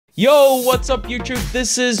Yo, what's up YouTube?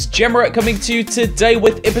 This is Jammerit coming to you today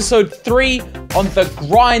with episode 3 on the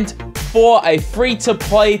grind for a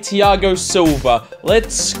free-to-play THIAGO Silva.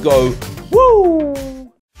 Let's go.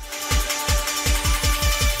 Woo!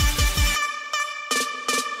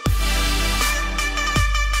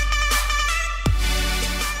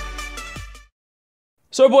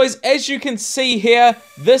 So boys, as you can see here,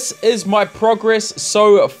 this is my progress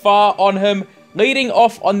so far on him, leading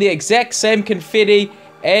off on the exact same confetti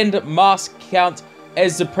and mask count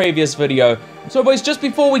as the previous video. So boys, just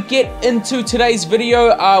before we get into today's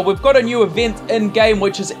video, we've got a new event in game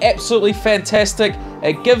which is absolutely fantastic.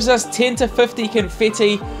 It gives us 10 to 50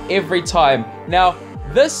 confetti every time. Now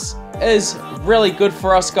this is really good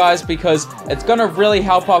for us guys because it's going to really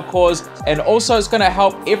help our cause, and also it's going to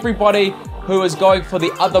help everybody who is going for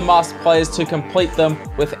the other mask players to complete them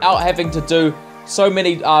without having to do so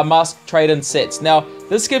many mask trade-in sets. Now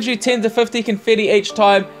this gives you 10 to 50 confetti each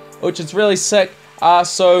time, which is really sick.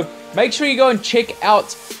 So make sure you go and check out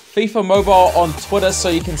FIFA Mobile on Twitter so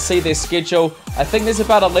you can see their schedule. I think there's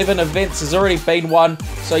about 11 events. There's already been one,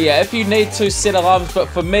 so yeah, if you need to set alarms, but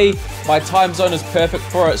for me my time zone is perfect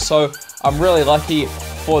for it, so I'm really lucky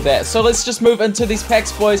for that. So let's just move into these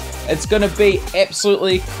packs boys. It's gonna be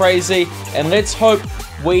absolutely crazy, and let's hope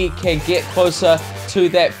we can get closer to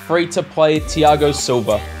that free-to-play THIAGO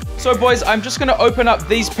Silva. So boys, I'm just gonna open up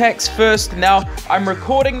these packs first. Now I'm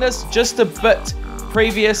recording this just a bit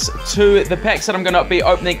previous to the packs that I'm gonna be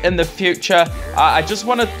opening in the future. I just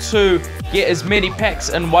wanted to get as many packs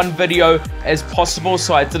in one video as possible,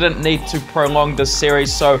 so I didn't need to prolong this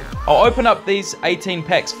series. So I'll open up these 18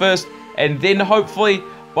 packs first, and then hopefully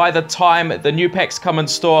by the time the new packs come in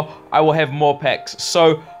store, I will have more packs.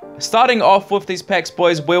 So starting off with these packs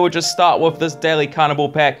boys, we will just start with this daily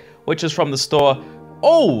carniball pack, which is from the store.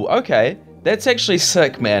 Oh, okay, that's actually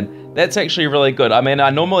sick, man. That's actually really good. I mean, I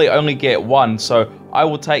normally only get one, so I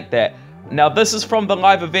will take that. Now this is from the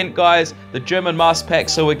live event guys, the German mask pack,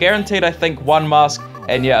 so we're guaranteed I think one mask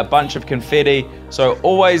and yeah, a bunch of confetti, so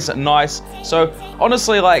always nice. So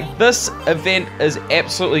honestly, like, this event is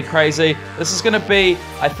absolutely crazy. This is gonna be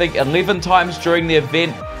I think 11 times during the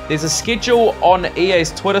event. There's a schedule on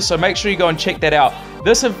EA's Twitter, so make sure you go and check that out.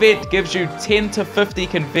 This event gives you 10 to 50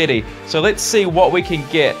 confetti, so let's see what we can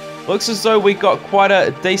get. Looks as though we got quite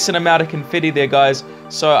a decent amount of confetti there guys,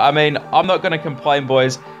 so I mean, I'm not gonna complain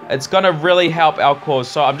boys. It's gonna really help our cause.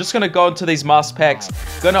 So I'm just gonna go into these mask packs,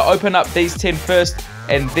 gonna open up these 10 first,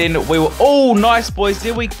 and then we will, oh nice boys,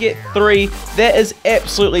 there we get 3. That is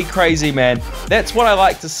absolutely crazy, man. That's what I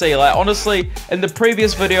like to see. Like honestly, in the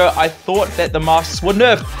previous video I thought that the masks were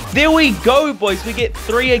nerfed. There we go boys, we get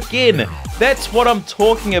 3 again. That's what I'm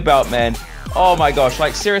talking about, man. Oh my gosh,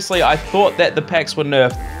 like seriously, I thought that the packs were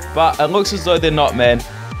nerfed, but it looks as though they're not, man.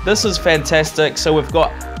 This is fantastic. So we've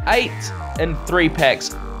got 8 in 3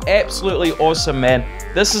 packs. Absolutely awesome, man.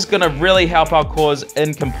 This is gonna really help our cause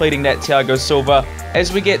in completing that THIAGO Silva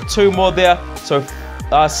as we get 2 more there. So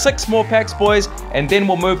 6 more packs boys, and then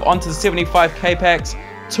we'll move on to the 75k packs.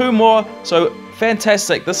 2 more, so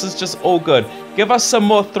fantastic. This is just all good. Give us some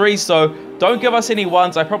more 3s though. Don't give us any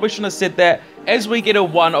 1s. I probably shouldn't have said that. As we get a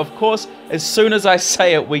 1, of course, as soon as I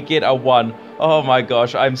say it, we get a 1. Oh my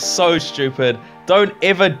gosh, I'm so stupid. Don't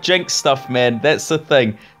ever jinx stuff, man. That's the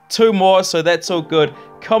thing. 2 more, so that's all good.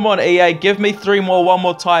 Come on, EA, give me 3 more one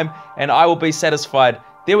more time, and I will be satisfied.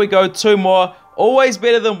 There we go, 2 more. Always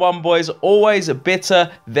better than 1, boys. Always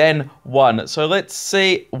better than 1. So let's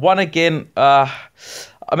see, 1 again. I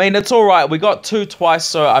mean, it's all right. We got 2 twice,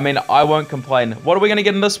 so I mean, I won't complain. What are we gonna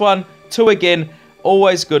get in this one? 2 again.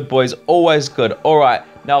 Always good, boys. Always good. All right.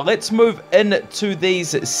 Now let's move into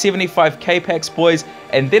these 75k packs boys,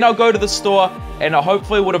 and then I'll go to the store and I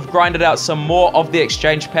hopefully would have grinded out some more of the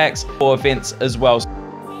exchange packs for events as well.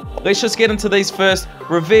 Let's just get into these first.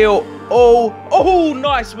 Reveal. Oh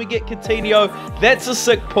nice, we get Coutinho. That's a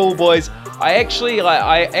sick pull boys. I actually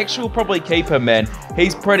will probably keep him, man.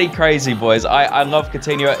 He's pretty crazy boys. I love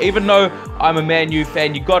Coutinho. Even though I'm a Man U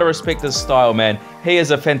fan, you gotta respect his style, man. He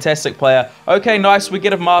is a fantastic player. Okay, nice, we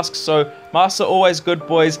get a mask. So masks are always good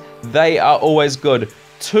boys. They are always good.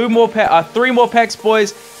 3 more packs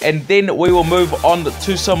boys, and then we will move on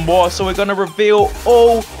to some more. So we're gonna reveal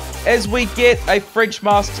all as we get a French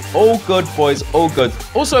mask. All good boys, all good.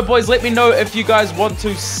 Also boys, let me know if you guys want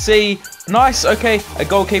to see, nice, okay, a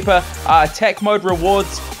goalkeeper attack mode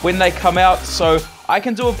rewards when they come out. So I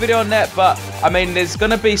can do a video on that, but I mean, there's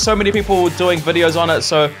gonna be so many people doing videos on it,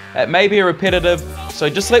 so it may be repetitive. So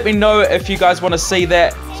just let me know if you guys want to see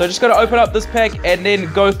that. So just gonna open up this pack and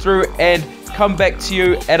then go through and come back to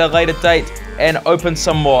you at a later date and open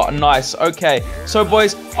some more. Nice. Okay, so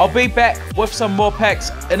boys, I'll be back with some more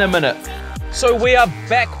packs in a minute. So we are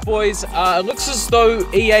back, boys. It looks as though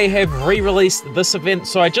EA have re-released this event,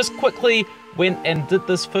 so I just quickly went and did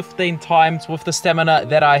this 15 times with the stamina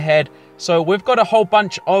that I had. So we've got a whole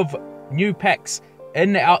bunch of new packs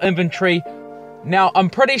in our inventory. Now, I'm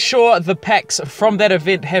pretty sure the packs from that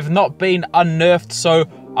event have not been unnerfed, so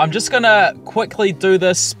I'm just gonna quickly do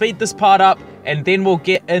this, speed this part up, and then we'll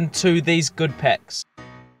get into these good packs.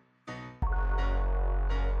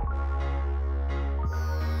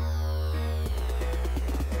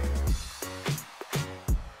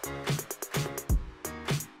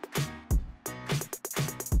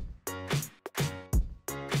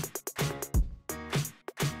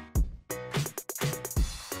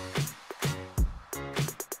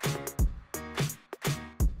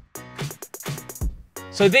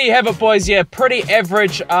 So there you have it, boys. Yeah, pretty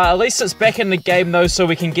average. At least it's back in the game, though, so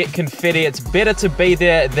we can get confetti. It's better to be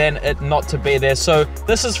there than it not to be there. So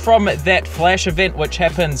this is from that flash event, which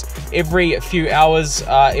happens every few hours,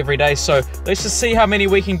 every day. So let's just see how many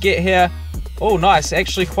we can get here. Oh, nice.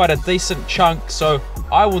 Actually, quite a decent chunk. So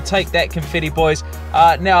I will take that confetti, boys.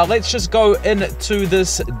 Now, let's just go into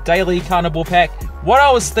this daily carnival pack. What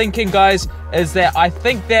I was thinking, guys, is that I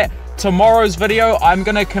think that tomorrow's video, I'm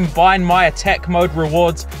going to combine my attack mode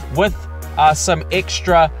rewards with some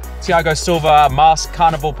extra THIAGO Silva mask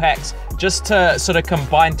carnival packs, just to sort of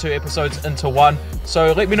combine 2 episodes into one.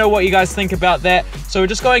 So let me know what you guys think about that. So we're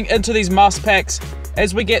just going into these mask packs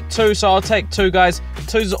as we get 2, so I'll take 2, guys.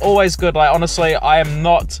 2's always good. Like, honestly, I am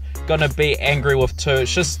not going to be angry with 2.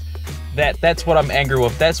 It's just that's what I'm angry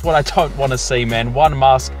with. That's what I don't want to see, man. 1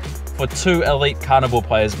 mask for 2 elite carnival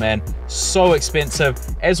players, man. So expensive.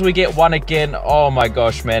 As we get 1 again, oh my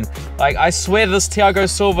gosh, man. Like, I swear this THIAGO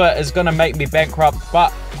Silva is gonna make me bankrupt,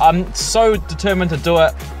 but I'm so determined to do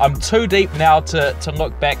it. I'm too deep now to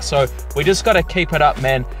look back, so we just gotta keep it up,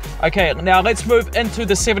 man. Okay, now let's move into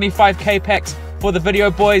the 75k packs for the video,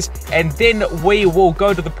 boys, and then we will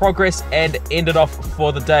go to the progress and end it off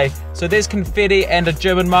for the day. So there's confetti and a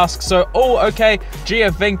German mask. So, oh, okay,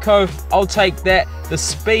 Giovinco, I'll take that. The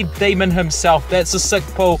speed demon himself, that's a sick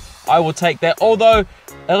pull. I will take that. Although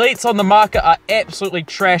elites on the market are absolutely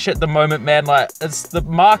trash at the moment, man. Like, the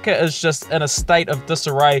market is just in a state of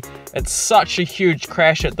disarray. It's such a huge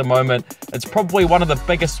crash at the moment. It's probably one of the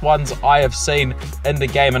biggest ones I have seen in the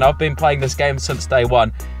game, and I've been playing this game since day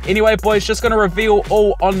 1. Anyway, boys, just gonna reveal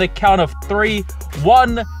all on the count of 3.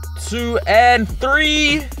 1, 2, and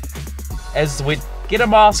 3. As we get a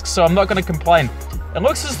mask, so I'm not gonna complain. It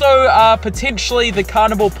looks as though potentially the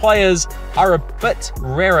carnival players are a bit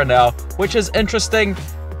rarer now, which is interesting,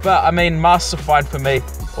 but I mean, masks are fine for me.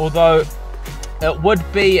 Although it would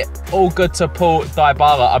be all good to pull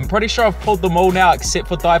Dybala. I'm pretty sure I've pulled them all now except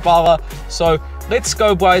for Dybala. So let's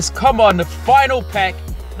go, boys. Come on, the final pack.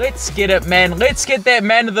 Let's get it, man. Let's get that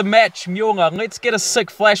man of the match, Mueller. Let's get a sick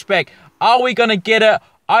flashback. Are we going to get it?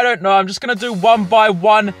 I don't know. I'm just going to do 1 by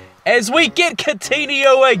 1. As we get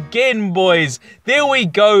Coutinho again, boys. There we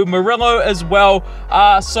go. Murillo as well.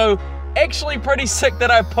 So actually pretty sick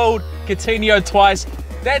that I pulled Coutinho twice.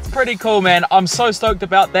 That's pretty cool, man. I'm so stoked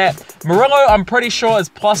about that. Murillo, I'm pretty sure, is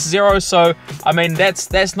 +0. So, I mean,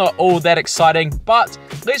 that's not all that exciting. But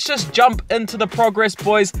let's just jump into the progress,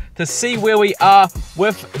 boys, to see where we are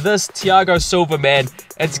with this THIAGO Silva, man.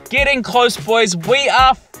 It's getting close, boys. We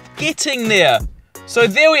are getting there. So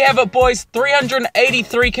there we have it, boys.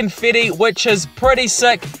 383 confetti, which is pretty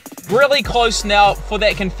sick. Really close now for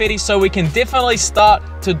that confetti, so we can definitely start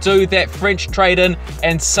to do that French trade-in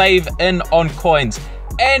and save in on coins.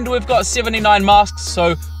 And we've got 79 masks,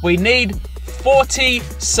 so we need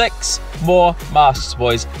 46 more masks,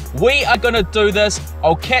 boys. We are going to do this.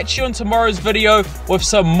 I'll catch you in tomorrow's video with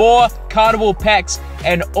some more carnival packs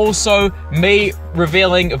and also me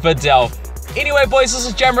revealing Vidal. Anyway, boys, this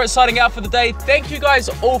is Jammerit signing out for the day. Thank you guys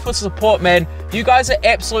all for support, man. You guys are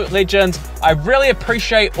absolute legends. I really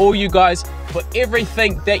appreciate all you guys for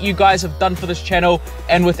everything that you guys have done for this channel.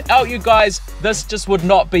 And without you guys, this just would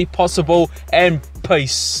not be possible. And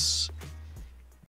peace.